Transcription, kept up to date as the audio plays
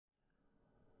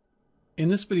In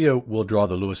this video, we'll draw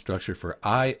the Lewis structure for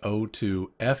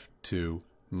IO2F2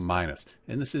 minus.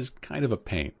 And this is kind of a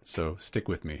pain, so stick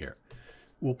with me here.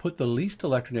 We'll put the least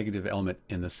electronegative element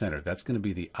in the center. That's going to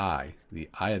be the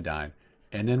iodine,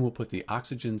 and then we'll put the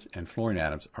oxygens and fluorine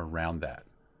atoms around that.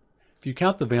 If you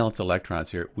count the valence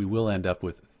electrons here, we will end up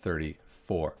with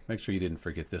 34. Make sure you didn't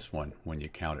forget this one when you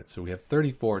count it. So we have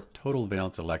 34 total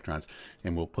valence electrons,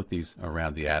 and we'll put these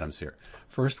around the atoms here.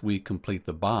 First, we complete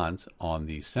the bonds on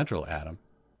the central atom,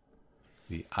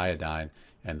 the iodine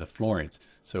and the fluorines.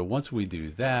 So once we do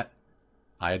that,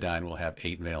 iodine will have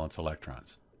 8 valence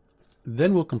electrons.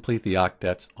 Then we'll complete the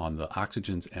octets on the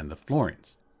oxygens and the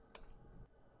fluorines.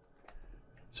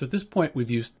 So at this point,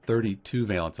 we've used 32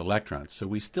 valence electrons. So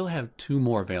we still have 2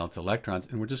 more valence electrons,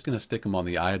 and we're just going to stick them on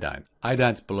the iodine.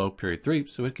 Iodine's below period 3,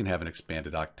 so it can have an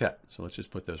expanded octet. So let's just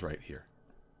put those right here.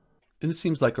 And this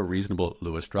seems like a reasonable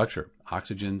Lewis structure.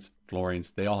 Oxygens,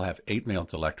 fluorines, they all have 8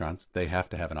 valence electrons. They have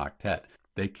to have an octet.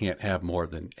 They can't have more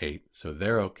than 8, so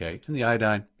they're okay. And the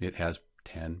iodine, it has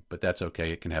 10, but that's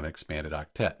okay. It can have an expanded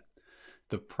octet.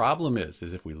 The problem is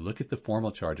if we look at the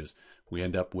formal charges, we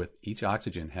end up with each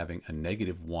oxygen having a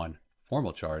 -1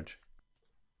 formal charge,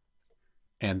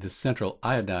 and the central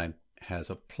iodine has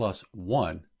a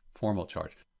 +1 formal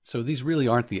charge. So these really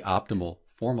aren't the optimal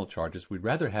formal charges. We'd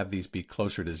rather have these be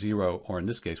closer to 0, or in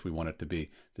this case, we want it to be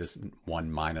this 1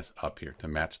 minus up here to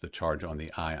match the charge on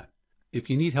the ion. If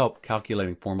you need help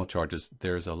calculating formal charges,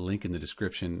 there's a link in the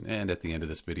description and at the end of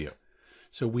this video.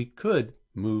 So we could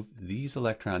move these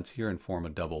electrons here and form a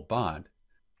double bond.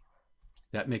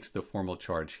 That makes the formal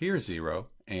charge here 0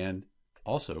 and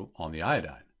also on the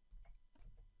iodine.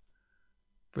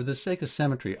 For the sake of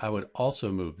symmetry, I would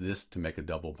also move this to make a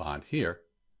double bond here.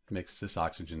 It makes this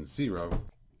oxygen 0. And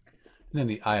then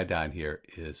the iodine here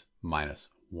is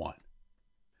 -1.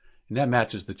 And that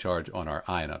matches the charge on our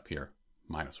ion up here,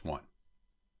 -1.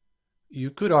 You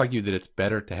could argue that it's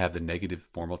better to have the negative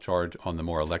formal charge on the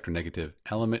more electronegative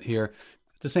element here.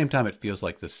 At the same time, it feels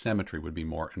like the symmetry would be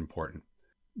more important.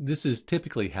 This is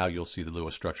typically how you'll see the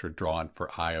Lewis structure drawn for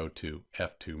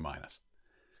IO2F2 minus.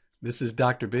 This is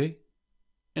Dr. B,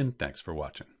 and thanks for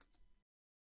watching.